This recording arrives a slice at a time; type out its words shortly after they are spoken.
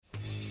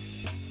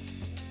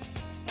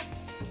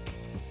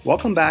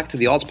Welcome back to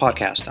the Alts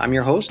Podcast. I'm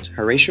your host,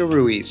 Horatio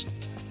Ruiz.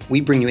 We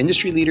bring you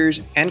industry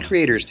leaders and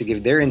creators to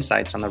give their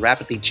insights on the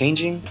rapidly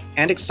changing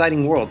and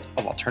exciting world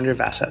of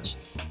alternative assets.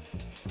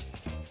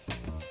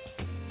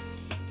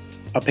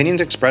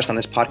 Opinions expressed on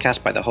this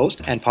podcast by the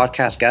host and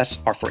podcast guests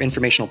are for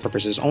informational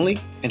purposes only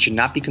and should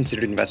not be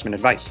considered investment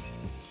advice.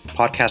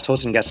 Podcast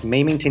hosts and guests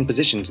may maintain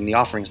positions in the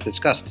offerings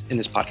discussed in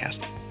this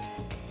podcast.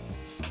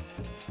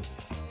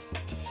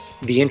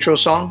 The intro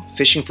song,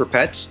 Fishing for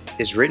Pets,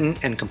 is written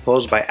and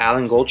composed by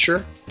Alan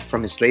Goldshire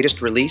from his latest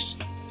release,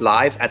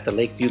 Live at the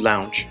Lakeview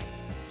Lounge.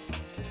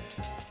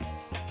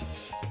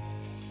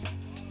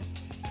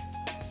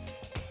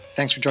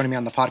 Thanks for joining me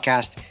on the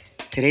podcast.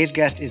 Today's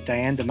guest is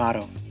Diane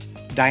D'Amato.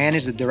 Diane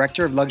is the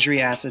Director of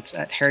Luxury Assets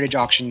at Heritage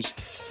Auctions,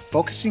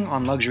 focusing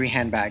on luxury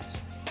handbags.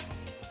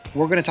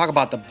 We're going to talk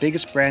about the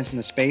biggest brands in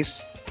the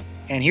space,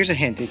 and here's a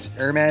hint, it's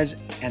Hermes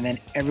and then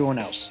everyone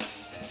else.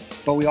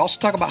 But we also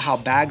talk about how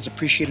bags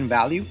appreciate in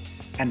value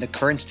and the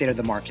current state of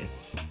the market.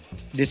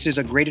 This is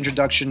a great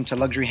introduction to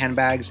luxury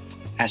handbags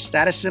as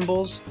status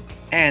symbols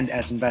and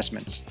as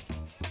investments.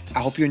 I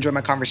hope you enjoy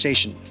my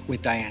conversation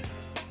with Diane.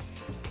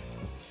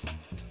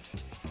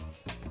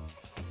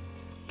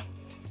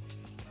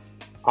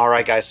 All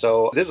right, guys.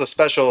 So this is a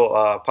special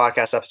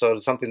podcast episode.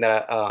 It's something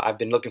that I've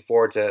been looking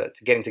forward to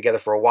getting together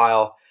for a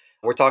while.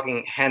 We're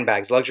talking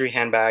handbags, luxury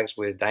handbags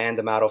with Diane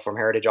D'Amato from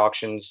Heritage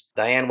Auctions.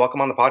 Diane, welcome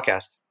on the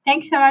podcast.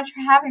 Thanks so much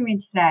for having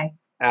me today.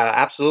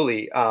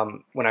 Absolutely.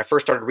 When I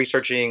first started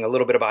researching a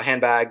little bit about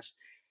handbags,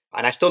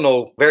 and I still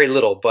know very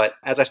little, but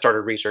as I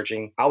started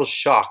researching, I was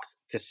shocked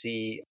to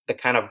see the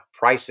kind of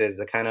prices,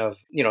 the kind of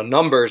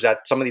numbers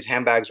that some of these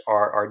handbags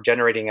are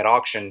generating at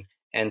auction.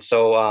 And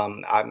so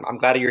I'm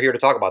glad you're here to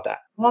talk about that.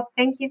 Well,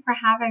 thank you for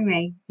having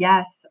me.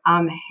 Yes,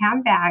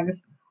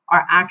 handbags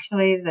are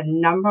actually the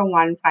number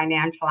one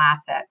financial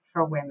asset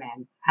for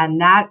women, and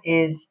that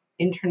is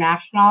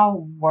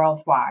international,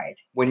 worldwide.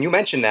 When you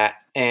mentioned that,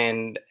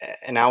 and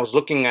I was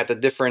looking at the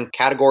different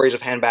categories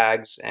of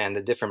handbags and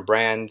the different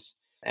brands,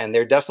 and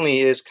there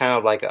definitely is kind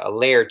of like a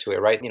layer to it,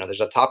 right?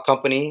 There's a top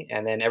company,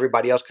 and then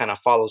everybody else kind of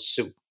follows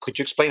suit. Could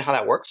you explain how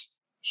that works?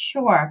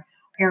 Sure.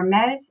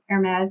 Hermes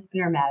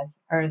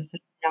are the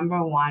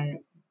number one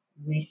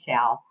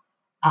resale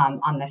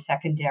on the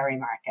secondary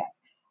market.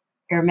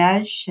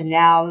 Hermes,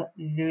 Chanel,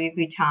 Louis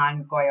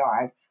Vuitton,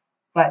 Goyard.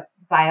 But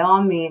by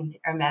all means,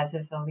 Hermes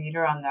is the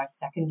leader on the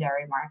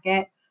secondary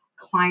market.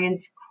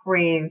 Clients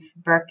crave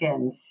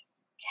Birkins,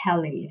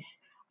 Kellys,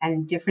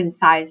 and different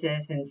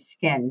sizes and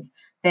skins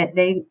that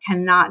they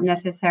cannot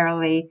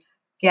necessarily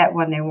get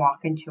when they walk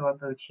into a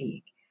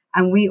boutique.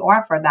 And we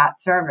offer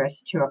that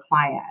service to a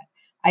client.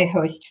 I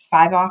host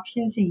 5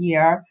 auctions a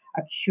year,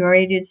 a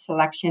curated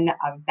selection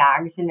of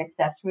bags and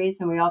accessories,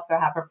 and we also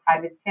have a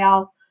private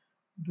sale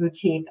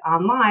boutique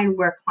online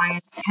where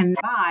clients can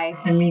buy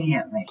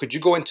immediately. Could you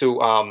go into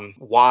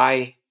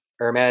why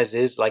Hermes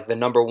is like the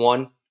number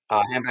one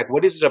handbag?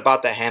 What is it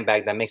about that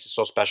handbag that makes it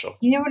so special?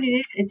 You know what it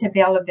is? It's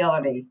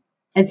availability.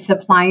 It's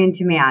supply and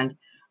demand.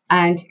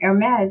 And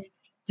Hermes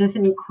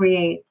doesn't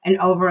create an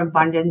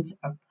overabundance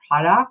of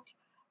product.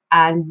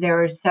 And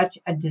there is such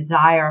a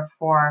desire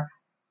for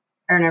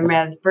an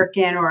Hermes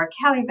Birkin or a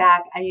Kelly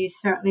bag, and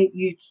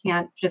you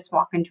can't just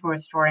walk into a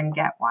store and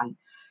get one.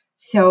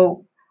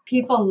 So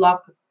people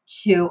look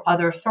to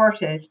other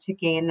sources to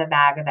gain the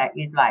bag that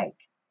you'd like.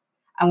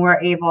 And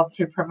we're able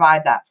to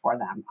provide that for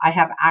them. I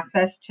have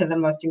access to the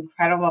most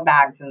incredible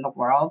bags in the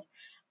world,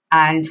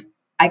 and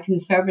I can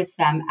service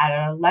them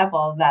at a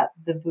level that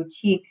the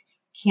boutique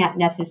can't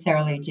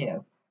necessarily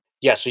do.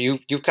 Yeah, so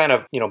you've kind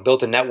of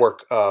built a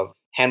network of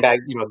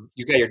handbags.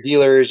 You got your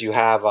dealers, you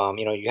have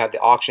you have the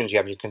auctions, you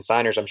have your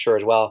consigners, I'm sure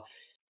as well.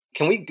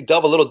 Can we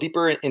delve a little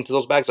deeper into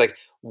those bags? Like,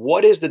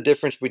 what is the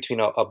difference between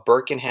a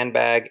Birkin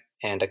handbag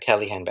and a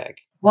Kelly handbag?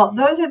 Well,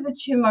 those are the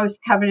two most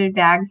coveted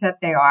bags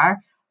that they are.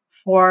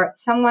 For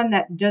someone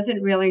that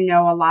doesn't really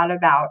know a lot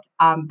about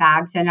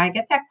bags, and I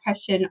get that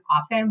question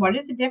often, what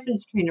is the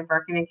difference between a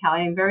Birkin and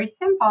Kelly? And very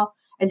simple,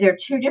 is there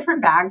 2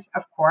 different bags,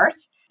 of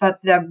course, but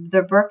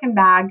the Birkin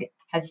bag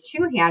has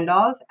 2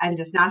 handles and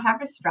does not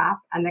have a strap,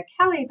 and the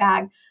Kelly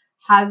bag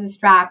has a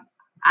strap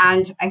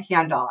and a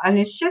handle. And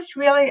it's just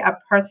really a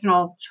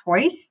personal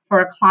choice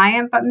for a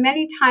client. But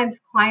many times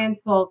clients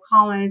will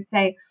call in and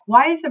say,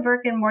 why is the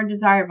Birkin more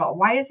desirable?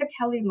 Why is the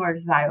Kelly more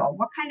desirable?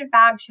 What kind of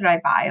bag should I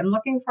buy? I'm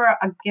looking for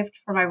a gift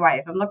for my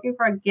wife. I'm looking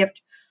for a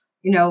gift,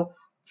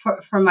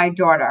 for my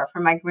daughter, for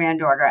my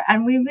granddaughter.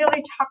 And we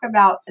really talk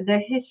about the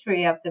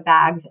history of the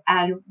bags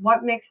and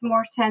what makes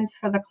more sense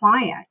for the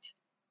client.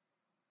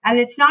 And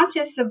it's not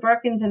just the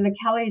Birkins and the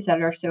Kellys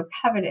that are so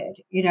coveted.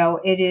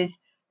 It is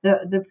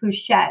the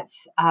Pochettes,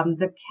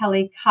 the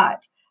Kelly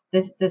cut,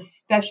 the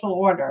special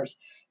orders.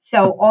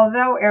 So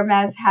although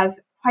Hermes has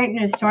quite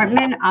an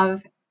assortment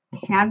of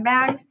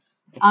handbags,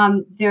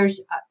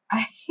 there's a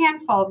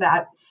handful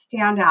that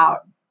stand out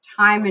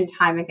time and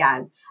time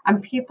again.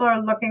 And people are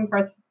looking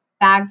for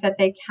bags that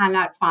they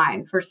cannot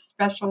find, for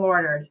special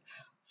orders,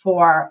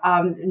 for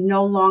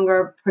no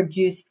longer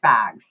produced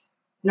bags,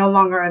 no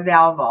longer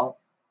available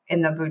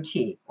in the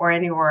boutique or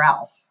anywhere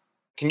else.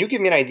 Can you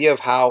give me an idea of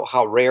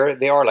how rare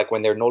they are, like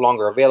when they're no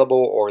longer available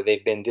or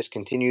they've been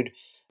discontinued?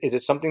 Is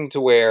it something to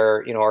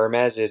where,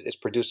 Hermes is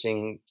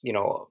producing,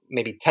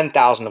 maybe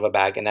 10,000 of a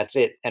bag and that's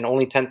it, and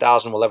only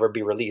 10,000 will ever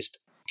be released?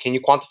 Can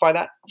you quantify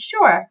that?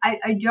 Sure.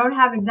 I don't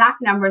have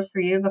exact numbers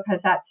for you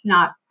because that's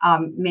not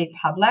made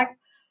public.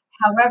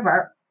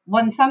 However,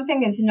 when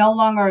something is no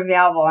longer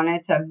available and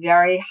it's a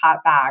very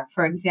hot bag,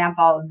 for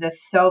example, the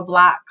So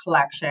Black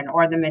collection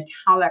or the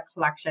metallic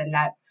collection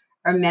that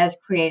Hermes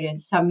created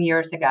some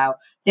years ago,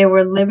 they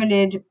were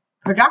limited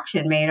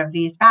production made of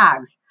these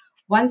bags.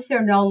 Once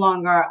they're no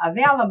longer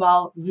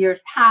available, years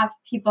pass,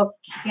 people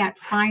can't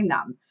find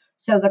them.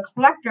 So the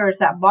collectors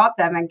that bought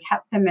them and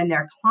kept them in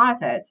their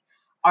closets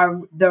are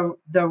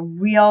the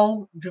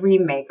real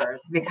dream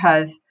makers,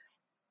 because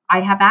I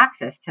have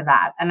access to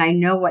that and I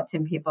know what's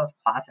in people's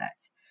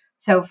closets.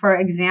 So, for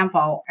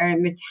example, a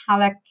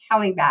metallic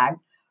Kelly bag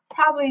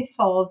probably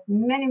sold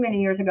many,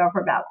 many years ago for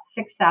about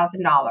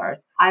 $6,000.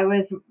 I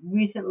was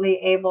recently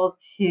able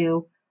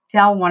to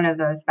sell one of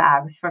those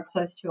bags for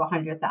close to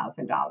 $100,000.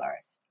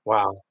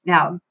 Wow.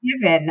 Now,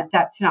 given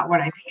that's not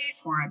what I paid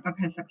for it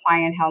because the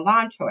client held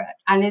on to it.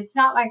 And it's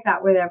not like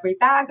that with every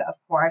bag, of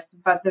course,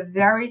 but the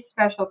very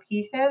special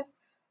pieces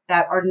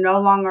that are no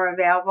longer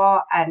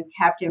available and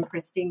kept in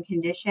pristine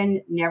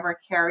condition, never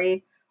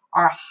carried,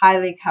 are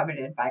highly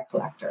coveted by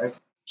collectors.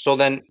 So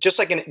then, just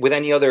like with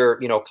any other,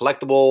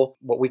 collectible,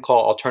 what we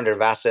call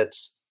alternative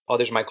assets,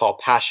 others might call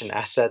passion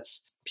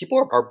assets,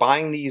 people are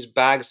buying these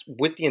bags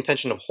with the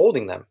intention of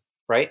holding them,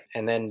 right?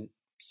 And then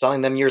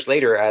selling them years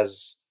later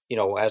as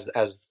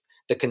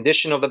the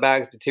condition of the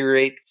bags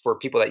deteriorate for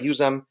people that use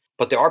them.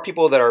 But there are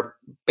people that are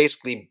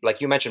basically,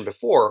 like you mentioned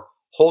before,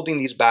 holding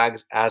these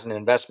bags as an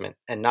investment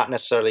and not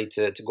necessarily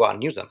to go out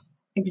and use them.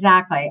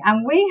 Exactly.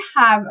 And we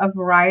have a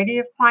variety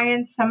of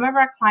clients. Some of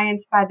our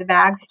clients buy the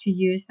bags to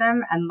use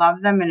them and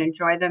love them and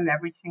enjoy them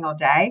every single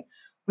day.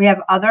 We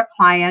have other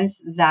clients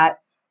that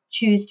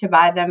choose to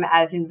buy them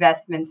as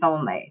investments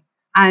only.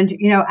 And,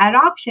 at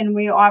auction,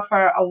 we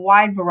offer a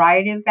wide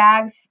variety of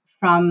bags,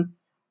 from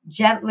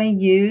gently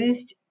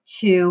used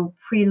to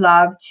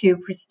pre-loved to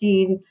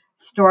pristine,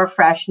 store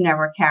fresh,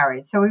 never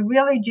carried. So we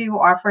really do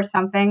offer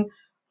something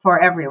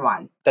for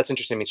everyone. That's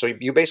interesting to me. So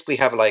you basically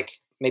have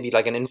maybe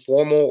an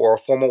informal or a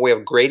formal way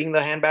of grading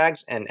the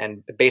handbags,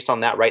 and based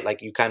on that, right,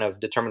 like you kind of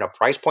determine a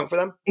price point for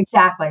them?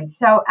 Exactly.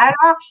 So at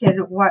auction,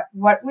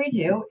 what we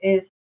do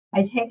is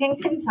I take in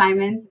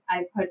consignments,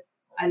 I put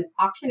an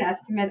auction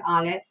estimate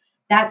on it.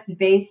 That's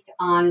based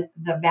on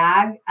the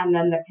bag and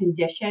then the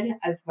condition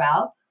as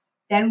well.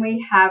 Then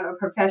we have a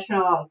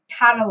professional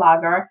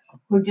cataloger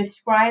who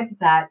describes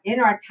that in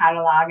our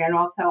catalog and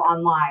also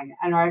online.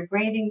 And our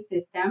grading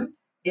system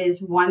is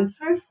 1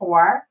 through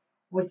 4,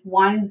 with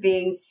 1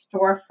 being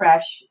store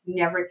fresh,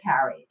 never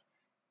carried.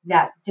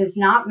 That does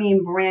not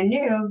mean brand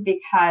new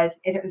because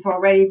it has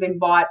already been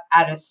bought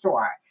at a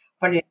store,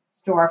 but it's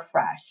store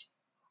fresh.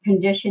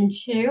 Condition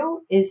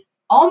 2 is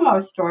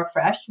almost store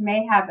fresh,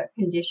 may have a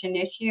condition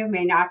issue,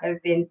 may not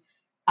have been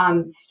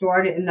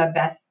stored in the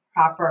best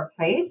proper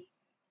place.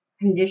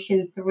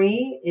 Condition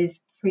 3 is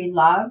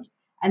pre-loved,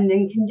 and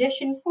then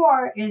condition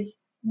 4 is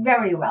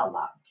very well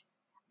loved.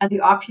 And the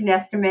auction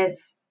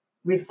estimates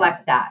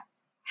reflect that.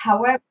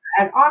 However,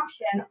 at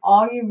auction,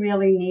 all you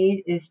really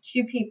need is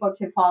 2 people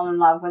to fall in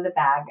love with a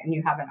bag, and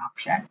you have an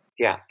auction.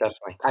 Yeah,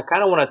 definitely. I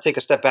kind of want to take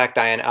a step back,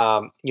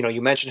 Diane.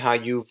 You mentioned how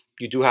you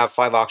do have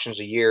 5 auctions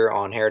a year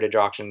on Heritage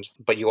Auctions,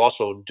 but you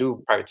also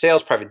do private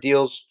sales, private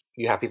deals.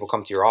 You have people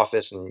come to your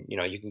office, and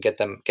you can get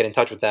in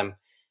touch with them.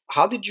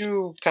 How did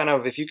you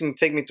if you can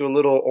take me through a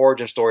little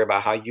origin story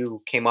about how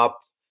you came up?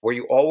 Were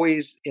you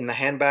always in the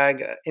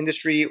handbag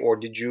industry, or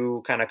did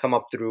you kind of come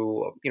up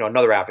through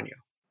another avenue?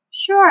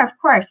 Sure, of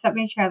course. Let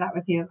me share that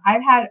with you.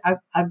 I've had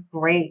a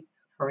great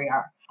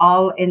career,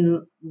 all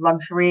in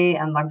luxury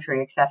and luxury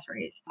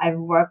accessories. I've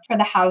worked for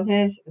the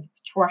houses,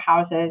 tour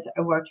houses.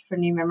 I worked for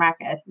Neiman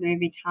Marcus, Louis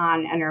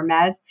Vuitton, and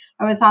Hermes.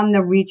 I was on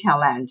the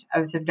retail end. I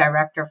was a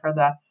director for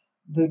the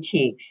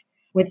boutiques.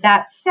 With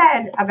that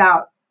said,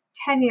 about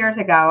 10 years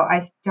ago,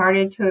 I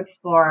started to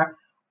explore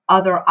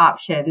other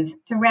options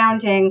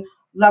surrounding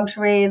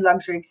luxury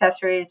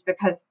accessories,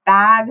 because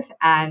bags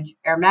and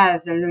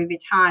Hermes and Louis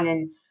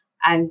Vuitton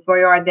and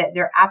Goyard, that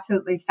they're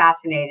absolutely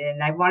fascinated.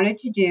 And I wanted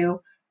to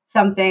do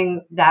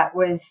something that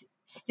was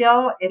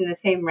still in the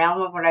same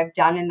realm of what I've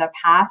done in the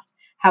past,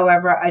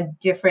 however, a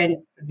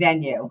different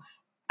venue.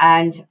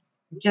 And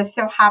just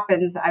so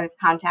happens I was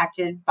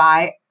contacted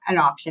by an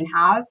auction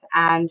house,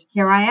 and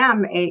here I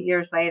am 8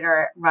 years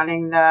later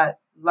running the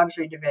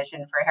luxury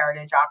division for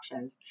Heritage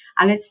Auctions.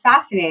 And it's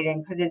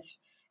fascinating because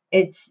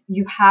it's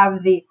you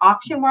have the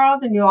auction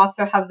world and you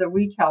also have the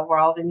retail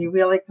world, and you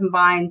really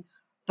combine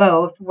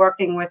both,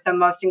 working with the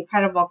most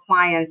incredible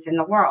clients in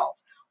the world.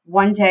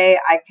 One day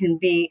I can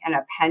be in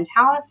a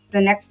penthouse,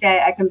 the next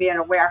day I can be in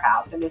a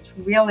warehouse, and it's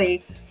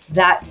really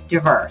that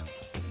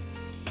diverse.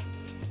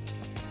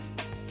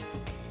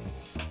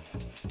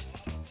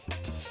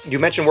 You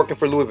mentioned working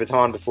for Louis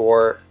Vuitton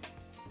before,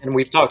 and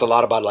we've talked a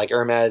lot about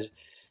Hermes,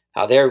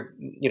 how they're,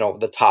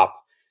 the top.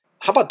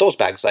 How about those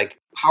bags?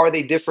 How are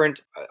they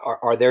different?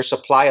 Are their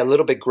supply a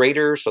little bit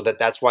greater so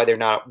that's why they're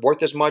not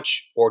worth as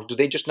much? Or do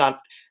they just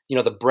not,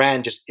 the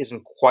brand just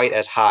isn't quite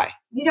as high?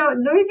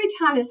 Louis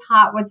Vuitton is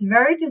hot. What's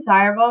very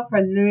desirable for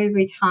Louis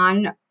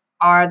Vuitton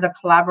are the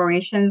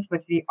collaborations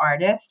with the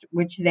artist,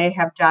 which they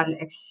have done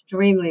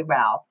extremely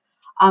well.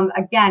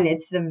 Again,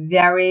 it's the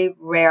very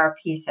rare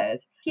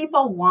pieces.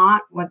 People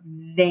want what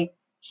they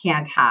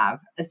can't have.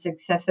 It's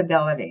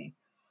accessibility.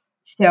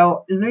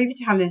 So Louis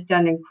Vuitton has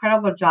done an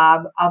incredible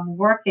job of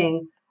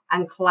working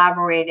and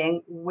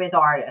collaborating with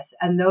artists,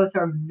 and those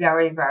are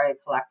very, very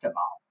collectible.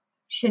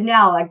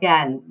 Chanel,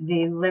 again,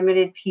 the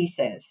limited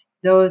pieces,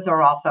 those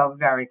are also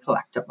very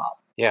collectible.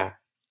 Yeah.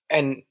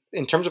 And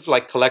in terms of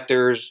like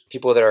collectors,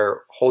 people that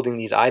are holding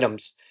these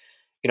items,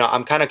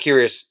 I'm kind of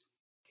curious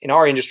in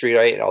our industry,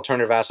 right?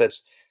 Alternative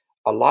assets,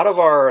 a lot of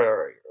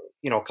our,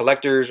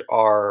 collectors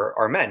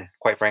are men,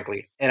 quite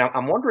frankly. And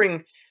I'm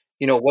wondering,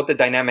 what the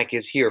dynamic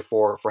is here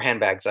for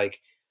handbags. Like,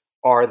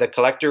 are the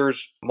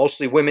collectors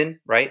mostly women,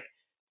 right?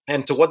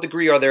 And to what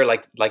degree are there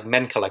like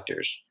men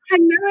collectors?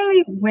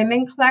 Primarily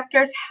women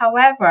collectors.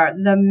 However,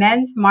 the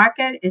men's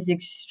market is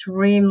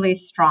extremely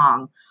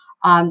strong.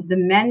 The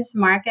men's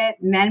market,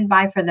 men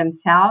buy for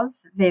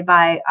themselves. They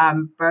buy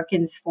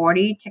Birkins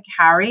 40 to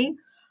carry.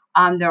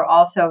 They're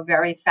also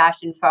very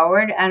fashion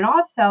forward. And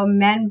also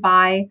men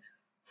buy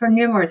for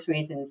numerous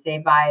reasons. They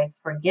buy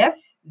for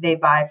gifts. They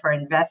buy for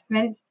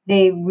investments.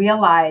 They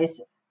realize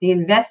the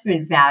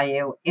investment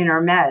value in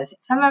Hermes.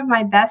 Some of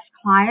my best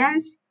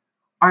clients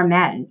are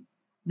men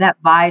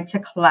that buy to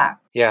collect.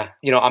 Yeah,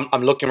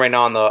 I'm looking right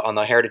now on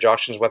the Heritage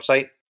Auctions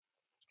website.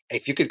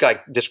 If you could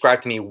like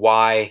describe to me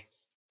why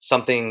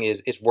something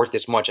is worth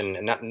this much, and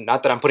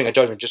not that I'm putting a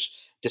judgment, just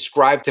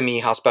describe to me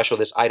how special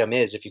this item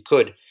is, if you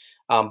could.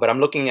 But I'm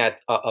looking at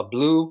a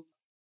blue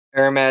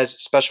Hermes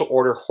special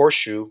order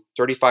horseshoe,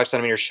 35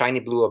 centimeter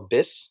shiny blue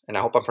abyss, and I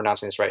hope I'm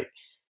pronouncing this right.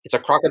 It's a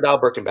crocodile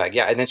Birkin bag,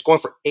 yeah, and it's going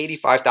for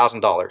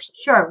 $85,000.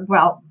 Sure.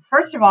 Well,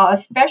 first of all, a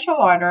special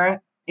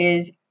order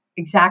is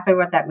exactly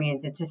what that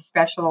means. It's a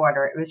special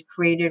order. It was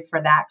created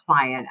for that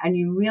client, and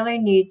you really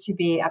need to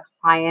be a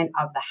client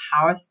of the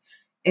house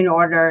in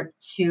order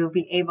to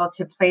be able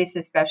to place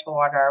a special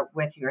order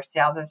with your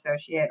sales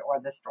associate or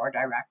the store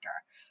director.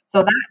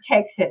 So that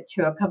takes it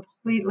to a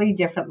completely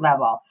different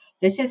level.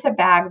 This is a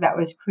bag that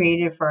was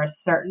created for a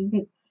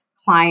certain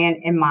client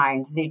in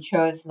mind. They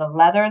chose the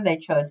leather, they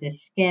chose the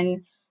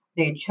skin,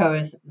 they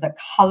chose the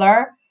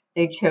color,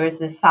 they chose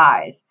the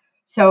size.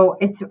 So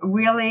it's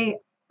really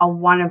a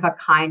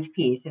one-of-a-kind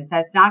piece. And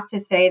that's not to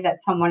say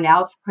that someone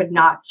else could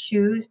not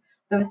choose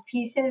those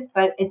pieces,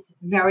 but it's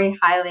very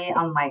highly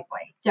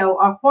unlikely. So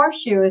a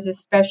horseshoe is a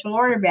special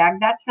order bag.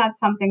 That's not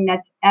something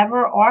that's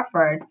ever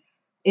offered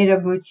in a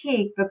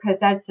boutique because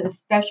that's a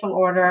special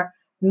order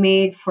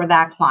made for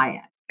that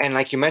client. And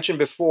like you mentioned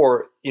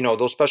before,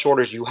 those special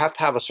orders, you have to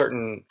have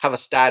a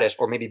status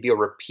or maybe be a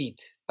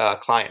repeat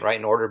client, right?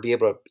 In order to be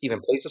able to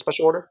even place a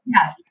special order?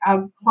 Yes, a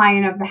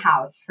client of the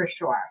house for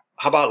sure.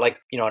 How about like,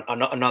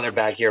 another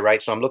bag here,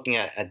 right? So I'm looking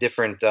at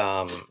different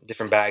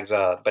bags,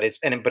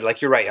 but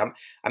like you're right.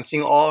 I'm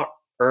seeing all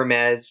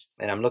Hermes,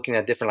 and I'm looking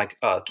at different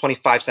like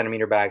 25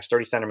 centimeter bags,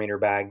 30 centimeter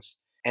bags.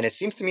 And it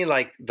seems to me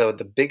like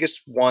the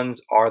biggest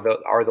ones are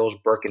those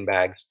Birkin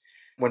bags.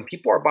 When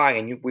people are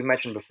buying, and we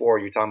mentioned before,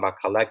 you're talking about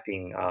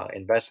collecting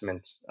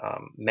investments.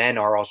 Men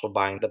are also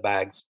buying the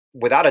bags,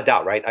 without a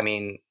doubt, right? I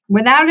mean,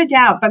 without a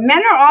doubt. But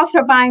men are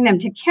also buying them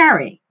to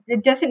carry.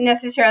 It doesn't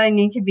necessarily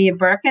need to be a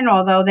Birkin,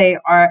 although they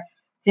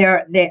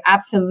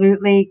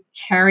absolutely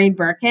carry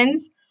Birkins.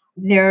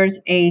 There's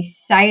a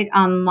site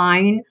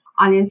online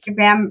on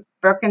Instagram,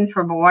 Birkins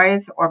for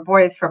Boys or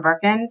Boys for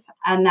Birkins,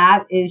 and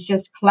that is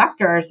just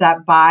collectors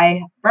that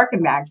buy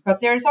Birkin bags. But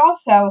there's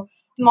also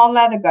small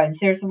leather goods.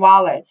 There's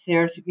wallets.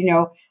 There's,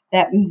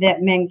 that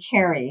men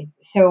carry.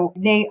 So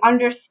they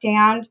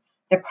understand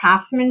the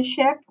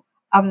craftsmanship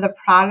of the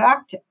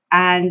product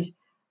and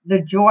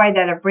the joy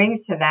that it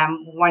brings to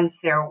them once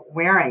they're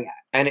wearing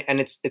it. And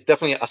it's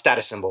definitely a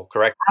status symbol,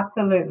 correct?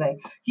 Absolutely.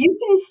 You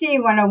can see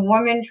when a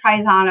woman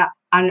tries on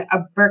a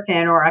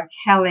Birkin or a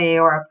Kelly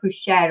or a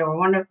Pouchette or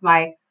one of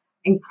my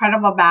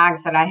incredible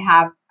bags that I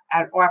have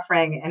at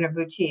offering in a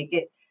boutique,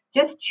 it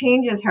just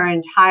changes her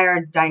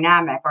entire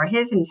dynamic or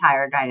his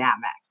entire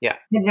dynamic. Yeah.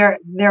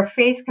 Their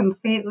face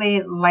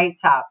completely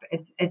lights up.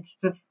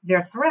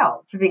 They're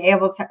thrilled to be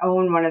able to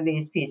own one of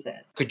these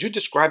pieces. Could you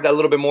describe that a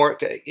little bit more?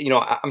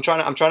 I'm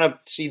trying to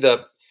see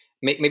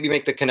maybe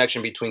make the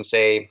connection between,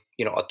 say,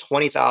 a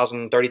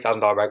 $20,000,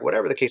 $30,000 bag,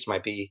 whatever the case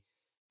might be,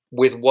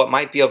 with what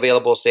might be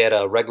available, say, at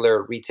a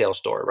regular retail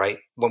store, right?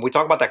 When we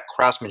talk about that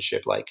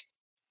craftsmanship, like,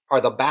 are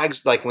the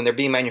bags, like when they're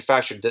being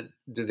manufactured,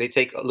 do they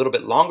take a little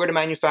bit longer to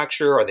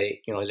manufacture? Are they,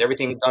 is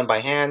everything done by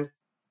hand?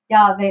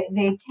 Yeah,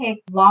 they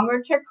take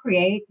longer to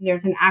create.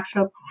 There's an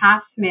actual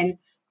craftsman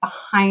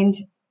behind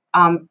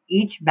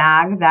each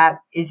bag that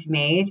is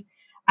made.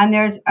 And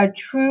there's a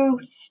true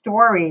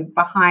story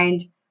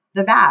behind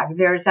the bag.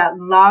 There's that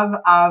love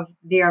of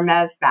the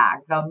Hermes bag,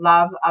 the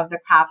love of the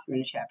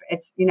craftsmanship.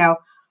 It's,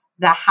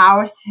 the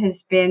house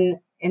has been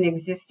in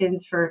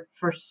existence for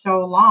so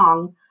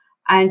long,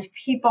 and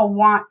people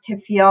want to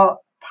feel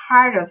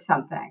part of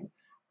something.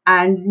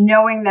 And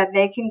knowing that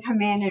they can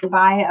come in and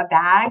buy a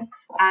bag,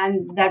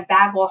 and that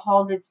bag will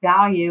hold its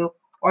value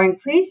or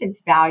increase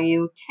its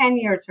value 10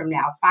 years from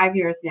now, 5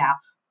 years now,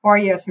 4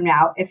 years from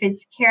now, if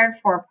it's cared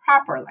for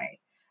properly.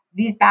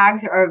 These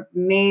bags are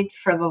made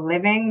for the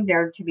living.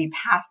 They're to be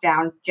passed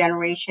down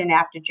generation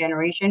after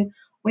generation.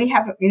 We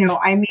have,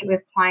 I meet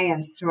with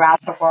clients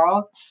throughout the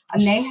world,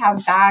 and they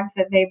have bags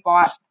that they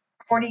bought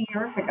 40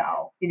 years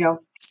ago,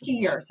 50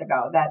 years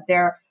ago, that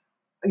they're,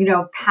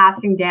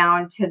 passing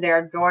down to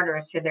their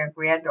daughters, to their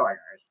granddaughters,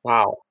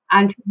 Wow.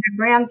 and to their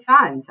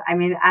grandsons. I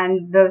mean,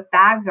 and those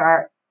bags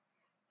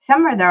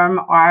some of them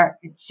are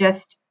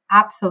just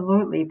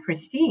absolutely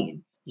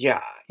pristine.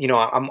 Yeah.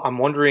 I'm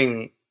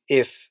wondering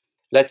if,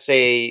 let's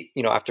say,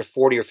 after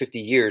 40 or 50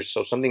 years,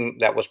 so something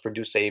that was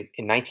produced, say,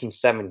 in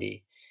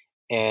 1970,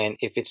 and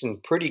if it's in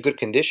pretty good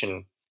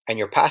condition and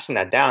you're passing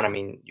that down, I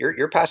mean,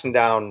 you're passing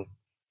down,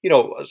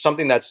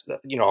 something that's,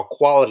 a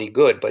quality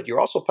good, but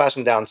you're also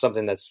passing down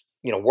something that's,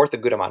 worth a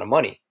good amount of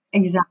money.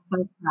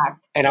 Exactly correct.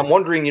 And I'm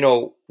wondering,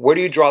 where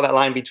do you draw that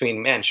line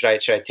between, man, should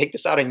I take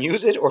this out and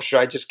use it, or should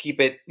I just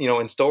keep it,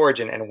 in storage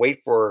and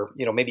wait for,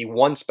 maybe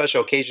one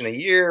special occasion a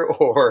year,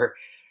 or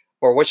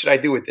what should I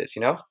do with this,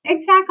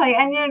 Exactly.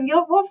 And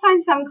we'll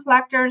find some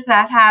collectors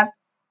that have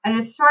an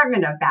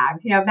assortment of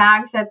bags,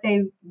 bags that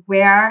they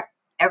wear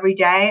every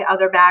day,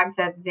 other bags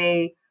that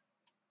they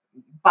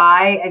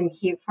buy and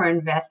keep for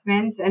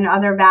investments, and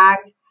other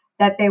bags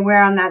that they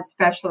wear on that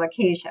special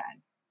occasion.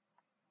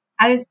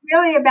 And it's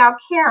really about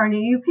care. And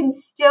you can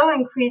still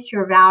increase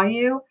your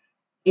value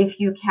if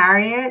you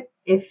carry it,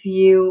 if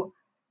you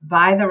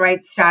buy the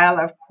right style,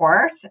 of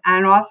course,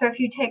 and also if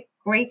you take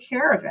great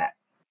care of it.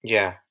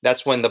 Yeah,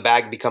 that's when the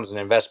bag becomes an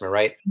investment,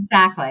 right?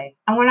 Exactly.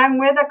 And when I'm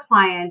with a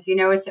client,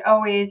 it's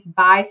always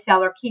buy,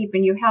 sell, or keep,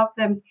 and you help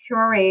them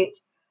curate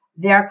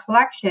their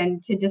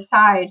collection to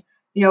decide,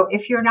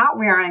 if you're not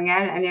wearing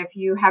it and if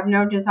you have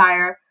no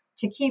desire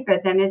to keep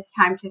it, then it's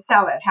time to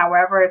sell it.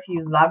 However, if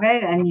you love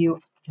it and you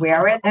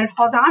wear it, then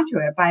hold on to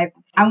it.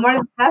 And one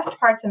of the best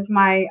parts of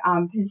my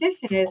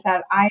position is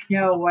that I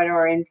know what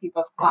are in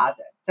people's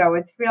closets. So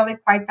it's really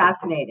quite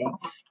fascinating.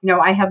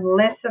 I have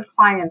lists of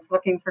clients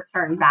looking for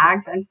certain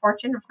bags, and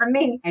fortunate for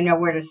me, I know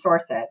where to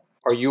source it.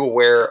 Are you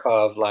aware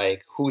of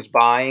like who's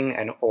buying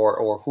and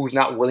or who's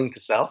not willing to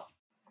sell?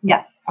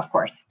 Yes, of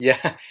course.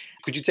 Yeah.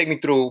 Could you take me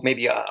through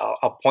maybe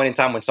a point in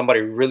time when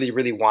somebody really,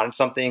 really wanted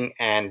something,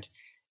 and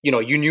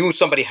you knew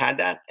somebody had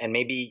that, and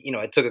maybe,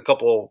 it took a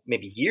couple,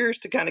 maybe years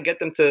to kind of get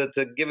them to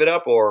give it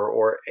up,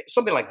 or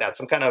something like that,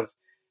 some kind of,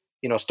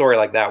 story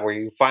like that, where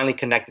you finally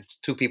connected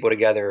two people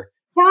together?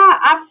 Yeah,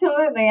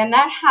 absolutely. And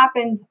that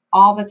happens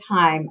all the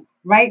time.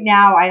 Right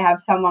now, I have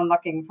someone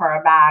looking for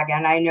a bag,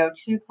 and I know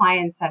two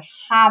clients that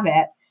have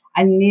it,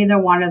 and neither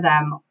one of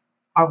them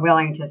are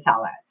willing to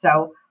sell it.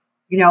 So,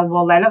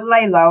 we'll let it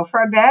lay low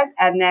for a bit,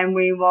 and then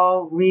we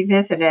will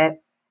revisit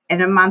it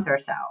in a month or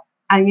so.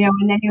 And,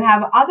 and then you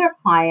have other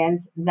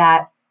clients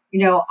that,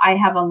 I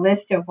have a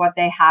list of what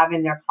they have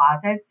in their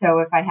closet. So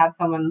if I have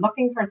someone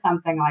looking for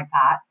something like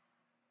that,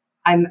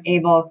 I'm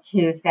able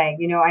to say,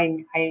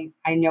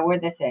 I know where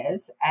this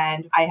is,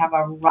 and I have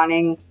a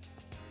running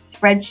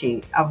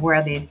spreadsheet of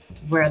where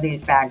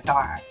these bags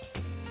are.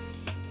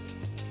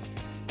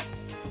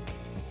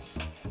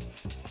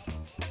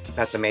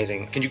 That's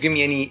amazing. Can you give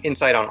me any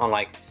insight on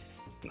like,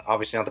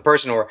 obviously not the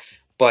person,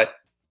 but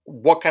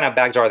what kind of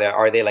bags are there?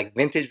 Are they like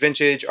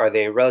vintage? Are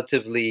they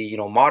relatively,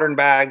 modern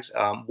bags?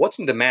 What's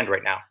in demand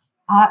right now?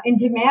 In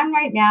demand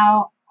right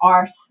now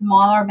are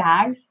smaller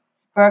bags,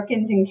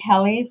 Birkins and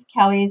Kellys.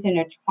 Kellys in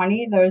a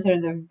 20. Those are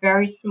the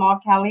very small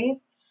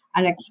Kellys.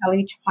 And a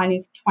Kelly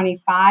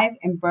 25.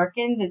 And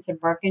Birkins, it's a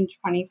Birkin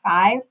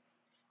 25.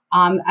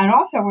 And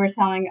also we're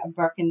selling a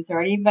Birkin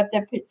 30. But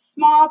the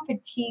small,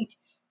 petite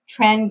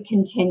trend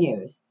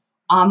continues.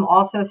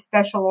 Also,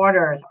 special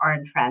orders are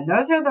in trend.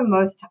 Those are the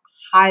most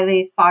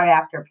highly sought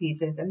after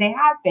pieces, and they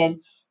have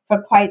been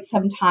for quite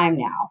some time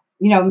now.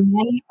 Men,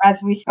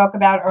 as we spoke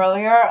about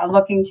earlier, are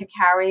looking to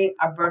carry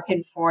a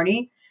Birkin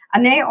 40,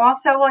 and they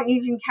also will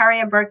even carry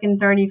a Birkin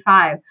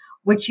 35,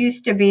 which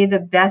used to be the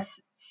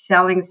best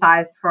selling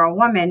size for a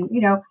woman,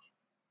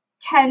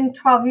 10,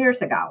 12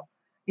 years ago.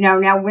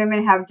 Now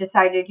women have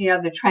decided,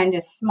 the trend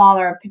is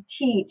smaller,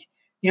 petite,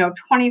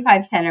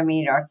 25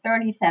 centimeter,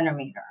 30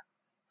 centimeter.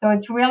 So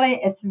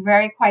it's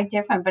very quite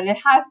different, but it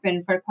has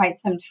been for quite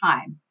some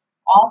time.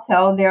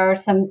 Also, there are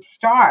some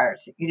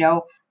stars,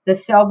 the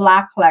So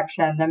Black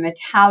collection, the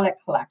metallic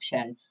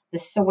collection, the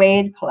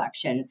suede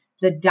collection,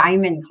 the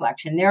diamond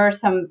collection. There are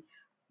some,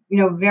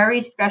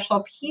 very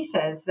special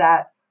pieces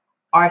that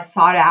are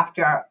sought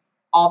after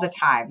all the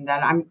time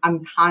that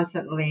I'm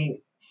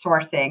constantly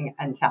sourcing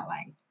and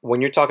selling.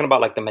 When you're talking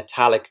about like the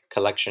metallic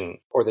collection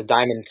or the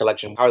diamond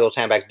collection, how are those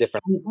handbags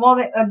different?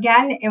 Well,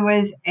 again, it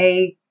was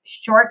a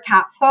short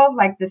capsule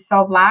like the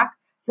So Black,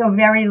 so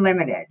very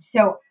limited.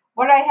 So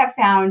what I have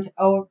found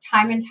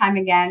time and time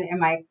again in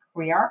my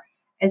career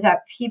is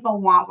that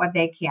people want what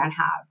they can't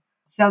have.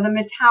 So the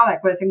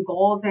metallic was in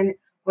gold and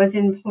was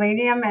in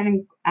palladium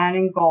and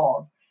in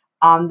gold.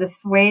 The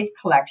suede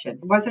collection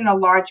wasn't a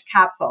large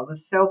capsule. The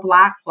So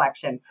Black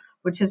collection,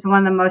 which is one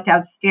of the most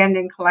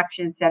outstanding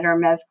collections that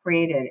Hermes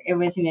created. It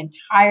was an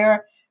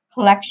entire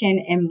collection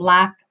in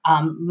black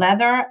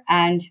leather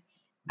and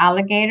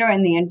alligator,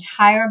 and the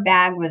entire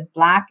bag was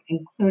black,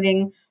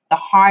 including the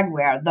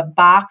hardware, the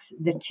box,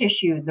 the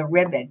tissue, the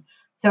ribbon.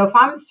 So if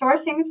I'm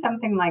sourcing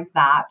something like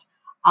that,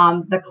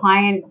 the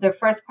client, the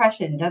first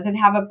question, does it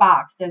have a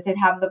box? Does it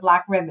have the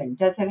black ribbon?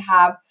 Does it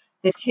have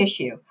the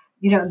tissue?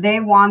 They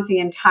want the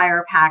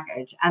entire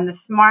package. And the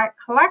smart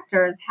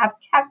collectors have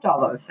kept all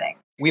those things.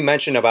 We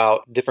mentioned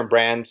about different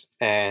brands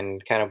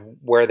and kind of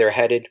where they're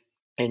headed.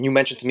 And you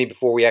mentioned to me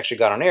before we actually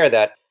got on air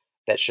that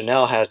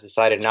Chanel has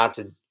decided not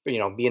to,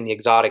 be in the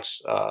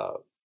exotics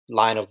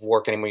line of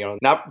work anymore,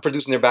 not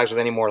producing their bags with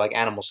any more like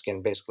animal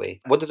skin,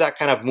 basically. What does that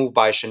kind of move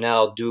by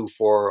Chanel do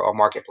for our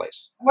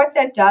marketplace? What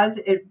that does,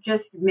 it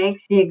just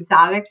makes the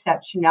exotics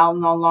that Chanel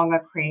no longer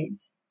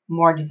creates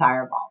more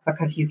desirable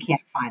because you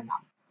can't find them.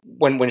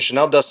 When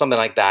Chanel does something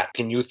like that,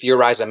 can you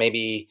theorize that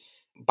maybe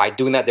by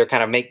doing that, they're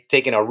kind of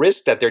taking a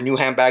risk that their new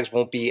handbags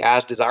won't be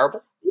as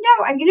desirable?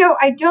 No,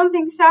 I don't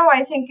think so.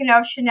 I think,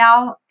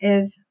 Chanel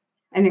is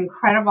an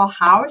incredible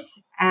house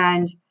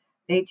and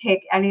they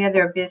take any of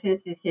their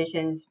business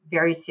decisions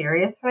very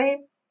seriously.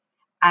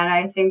 And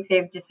I think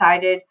they've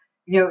decided,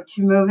 to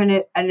move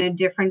in a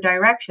different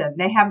direction.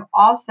 They have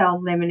also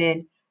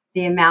limited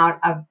the amount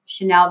of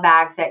Chanel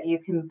bags that you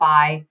can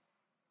buy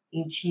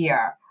each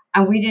year.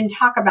 And we didn't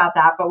talk about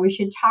that, but we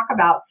should talk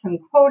about some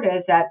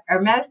quotas that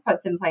Hermes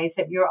puts in place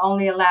that you're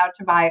only allowed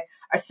to buy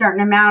a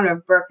certain amount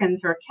of Birkins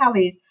or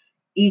Kellys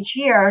each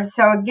year.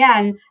 So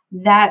again,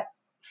 that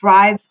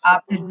drives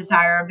up the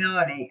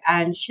desirability.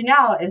 And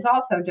Chanel is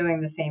also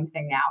doing the same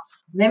thing now,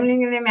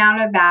 limiting the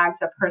amount of bags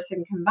a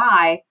person can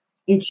buy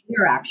each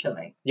year,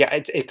 actually. Yeah,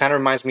 it kind of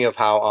reminds me of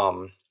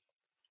how,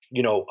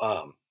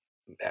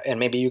 and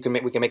maybe we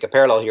can make a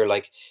parallel here.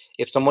 Like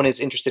if someone is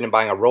interested in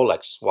buying a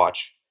Rolex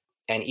watch,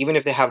 and even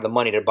if they have the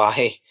money to buy,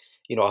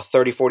 a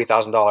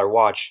 $30,000-$40,000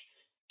 watch,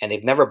 and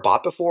they've never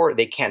bought before,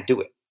 they can't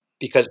do it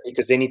because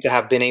they need to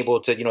have been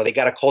able to, they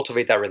got to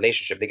cultivate that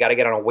relationship. They got to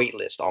get on a wait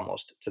list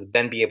almost to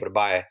then be able to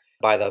buy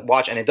the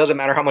watch. And it doesn't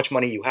matter how much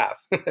money you have.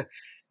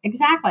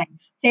 Exactly.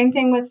 Same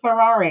thing with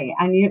Ferrari.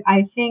 And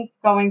I think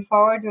going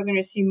forward, we're going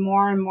to see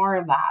more and more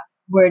of that,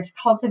 where it's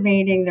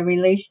cultivating the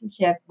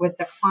relationship with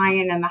the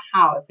client and the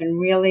house and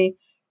really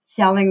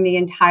selling the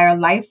entire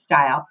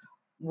lifestyle,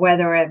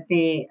 whether it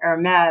be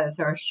Hermes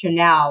or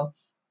Chanel.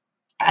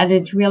 And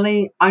it's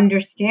really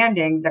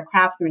understanding the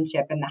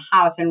craftsmanship in the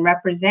house and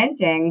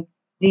representing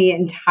the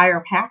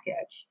entire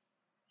package.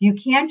 You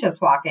can't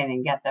just walk in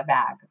and get the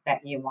bag that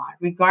you want,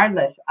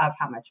 regardless of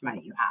how much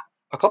money you have.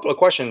 A couple of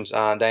questions,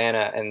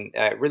 Diana, and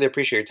I really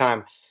appreciate your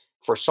time.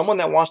 For someone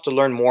that wants to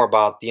learn more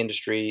about the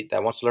industry,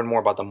 that wants to learn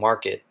more about the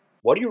market,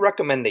 what do you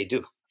recommend they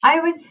do? I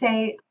would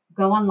say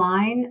go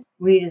online,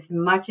 read as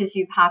much as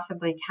you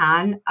possibly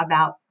can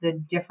about the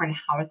different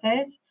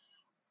houses.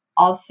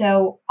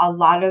 Also, a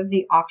lot of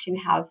the auction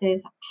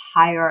houses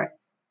hire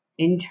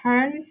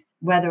interns,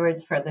 whether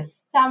it's for the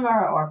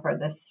summer or for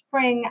the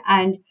spring,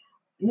 and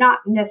not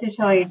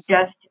necessarily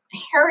just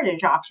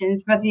heritage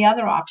auctions, but the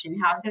other auction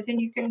houses.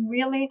 And you can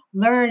really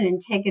learn and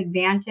take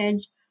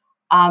advantage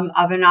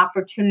of an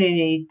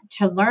opportunity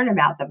to learn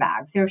about the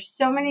bags. There's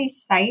so many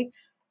sites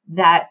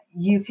that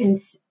you can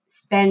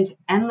spend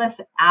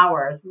endless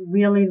hours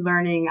really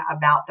learning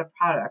about the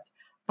product.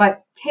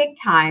 But take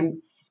time,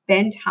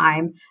 spend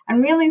time,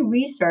 and really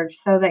research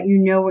so that you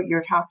know what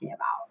you're talking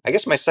about. I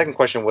guess my second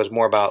question was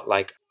more about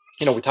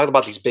we talked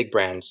about these big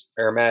brands,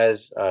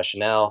 Hermes,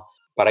 Chanel,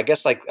 but I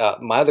guess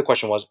my other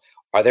question was,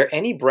 are there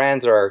any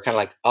brands that are kind of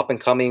like up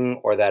and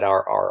coming or that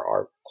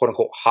are quote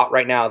unquote hot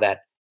right now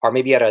that are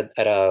maybe at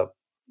a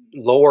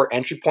lower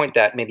entry point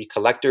that maybe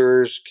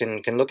collectors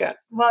can look at?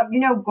 Well,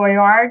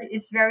 Goyard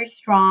is very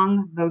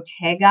strong.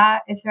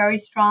 Bottega is very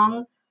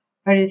strong.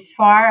 But as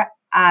far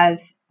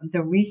as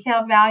the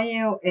resale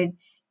value,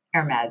 it's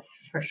Hermes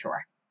for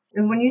sure.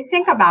 And when you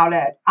think about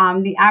it,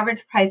 the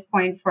average price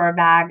point for a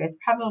bag is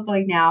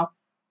probably now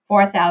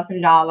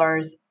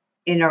 $4,000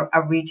 in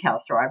a retail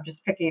store. I'm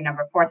just picking a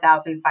number,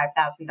 $4,000,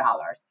 $5,000.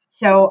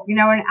 So,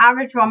 an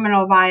average woman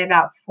will buy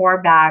about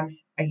 4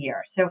 bags a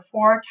year. So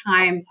 4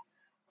 times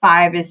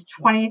 5 is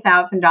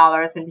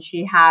 $20,000 and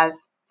she has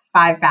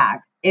 5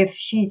 bags. If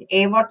she's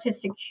able to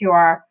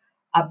secure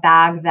a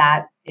bag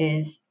that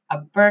is a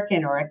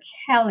Birkin or a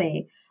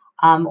Kelly,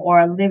 or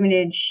a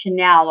limited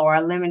Chanel or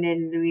a limited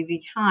Louis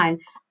Vuitton,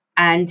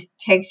 and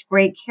takes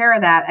great care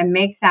of that and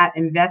makes that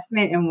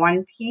investment in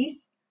one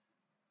piece,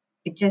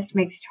 it just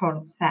makes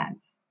total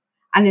sense.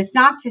 And it's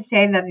not to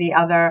say that the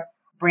other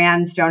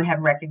brands don't have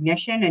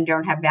recognition and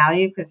don't have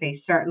value, because they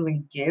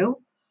certainly do.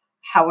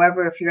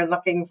 However, if you're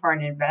looking for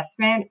an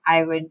investment,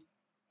 I would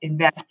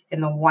invest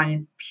in the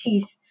one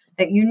piece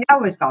that you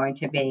know is going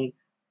to be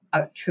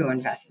a true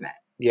investment.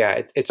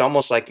 Yeah, it's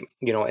almost like,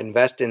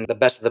 invest in the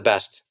best of the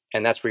best,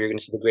 and that's where you're going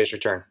to see the greatest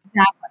return.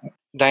 Exactly.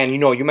 Diane,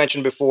 you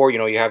mentioned before,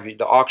 you have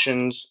the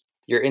auctions.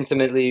 You're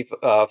intimately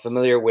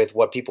familiar with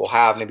what people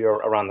have, maybe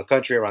around the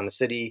country, around the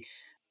city,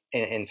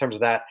 in terms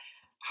of that.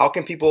 How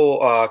can people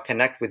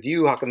connect with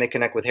you? How can they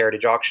connect with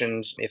Heritage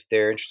Auctions if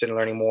they're interested in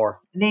learning more?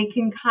 They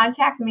can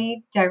contact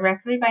me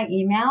directly by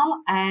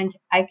email, and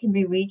I can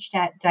be reached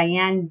at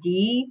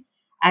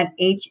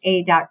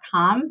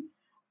dianed@ha.com.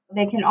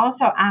 They can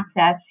also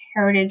access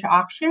Heritage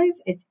Auctions.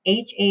 It's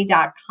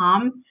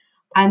ha.com.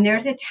 And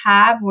there's a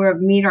tab where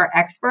Meet Our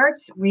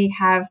Experts. We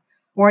have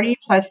 40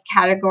 plus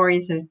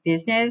categories of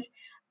business,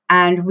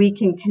 and we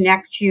can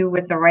connect you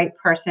with the right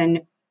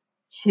person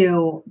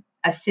to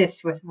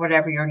assist with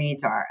whatever your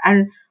needs are.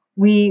 And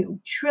we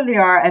truly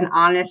are an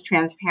honest,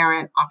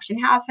 transparent auction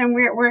house, and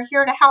we're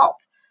here to help.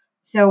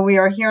 So we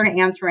are here to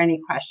answer any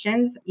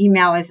questions.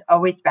 Email is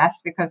always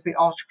best because we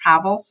all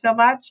travel so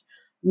much,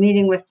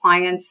 meeting with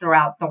clients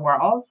throughout the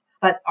world.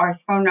 But our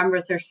phone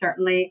numbers are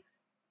certainly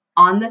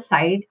on the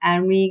site,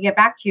 and we get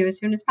back to you as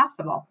soon as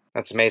possible.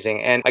 That's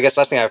amazing. And I guess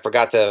last thing I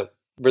forgot to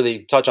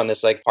really touch on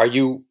this, are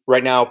you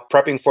right now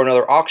prepping for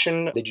another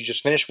auction? Did you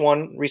just finish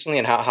one recently?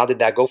 And how did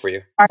that go for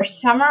you? Our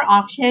summer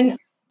auction,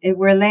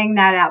 we're laying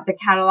that out, the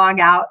catalog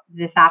out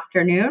this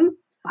afternoon.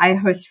 I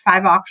host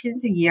 5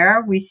 auctions a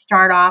year. We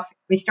start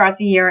the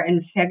year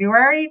in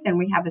February, then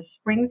we have a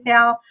spring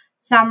sale,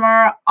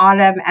 summer,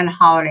 autumn, and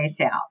holiday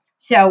sale.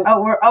 So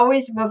we're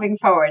always moving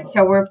forward.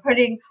 So we're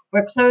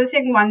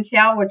closing one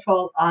sale, which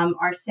will,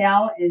 our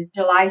sale is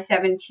July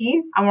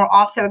 17th. And we're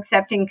also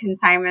accepting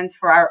consignments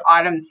for our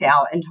autumn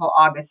sale until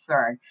August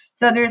 3rd.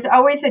 So there's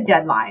always a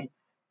deadline.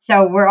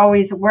 So we're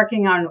always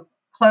working on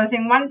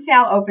closing one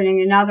sale, opening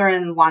another,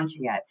 and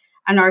launching it.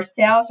 And our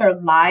sales are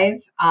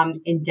live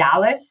in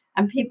Dallas,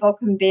 and people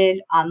can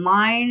bid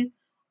online,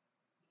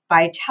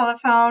 by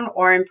telephone,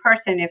 or in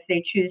person if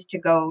they choose to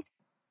go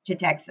to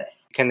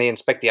Texas. Can they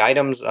inspect the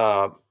items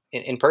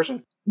in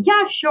person?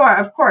 Yeah, sure,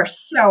 of course.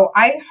 So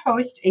I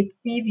host a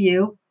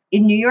preview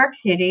in New York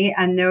City,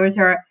 and those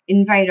are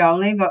invite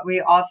only, but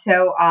we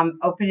also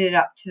open it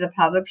up to the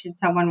public should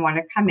someone want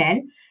to come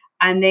in,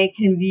 and they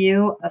can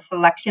view a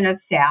selection of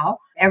sale.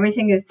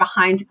 Everything is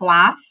behind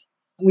glass.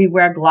 We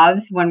wear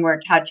gloves when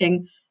we're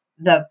touching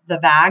the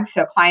bags,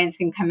 so clients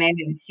can come in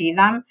and see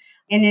them.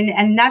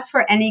 And that's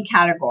for any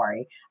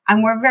category.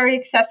 And we're very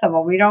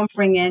accessible. We don't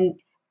bring in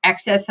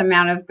excess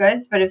amount of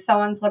goods, but if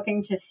someone's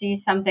looking to see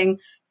something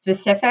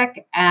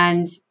specific,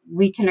 and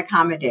we can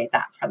accommodate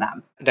that for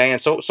them. Diane,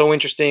 so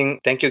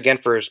interesting. Thank you again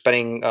for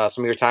spending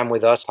some of your time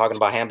with us talking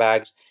about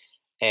handbags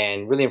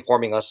and really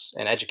informing us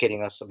and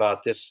educating us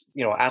about this,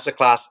 asset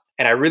class.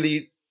 And I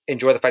really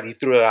enjoy the fact that you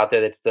threw it out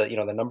there. That's the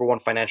number one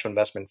financial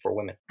investment for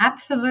women.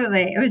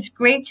 Absolutely. It was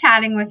great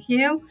chatting with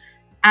you,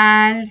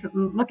 and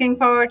looking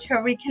forward to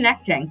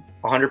reconnecting.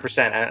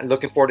 100%. And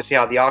looking forward to see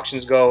how the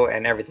auctions go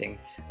and everything.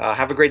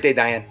 Have a great day,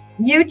 Diane.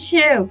 You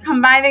too.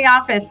 Come by the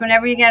office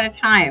whenever you get a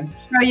time.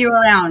 Show you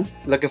around.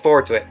 Looking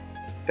forward to it.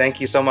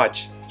 Thank you so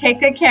much. Take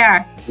good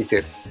care. You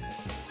too.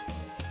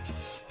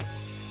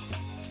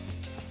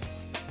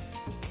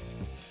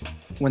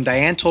 When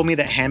Diane told me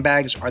that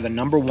handbags are the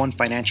number one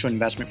financial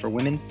investment for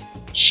women,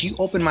 she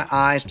opened my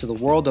eyes to the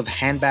world of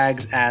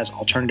handbags as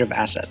alternative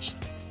assets.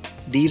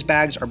 These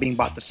bags are being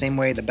bought the same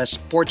way the best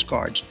sports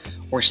cards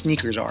or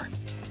sneakers are.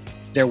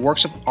 They're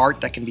works of art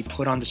that can be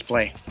put on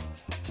display.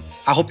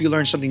 I hope you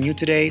learned something new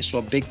today, so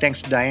a big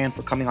thanks to Diane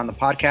for coming on the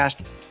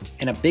podcast,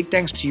 and a big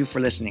thanks to you for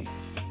listening.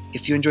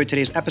 If you enjoyed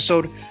today's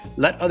episode,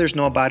 let others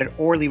know about it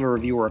or leave a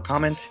review or a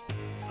comment.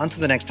 Until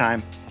the next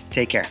time,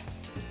 take care.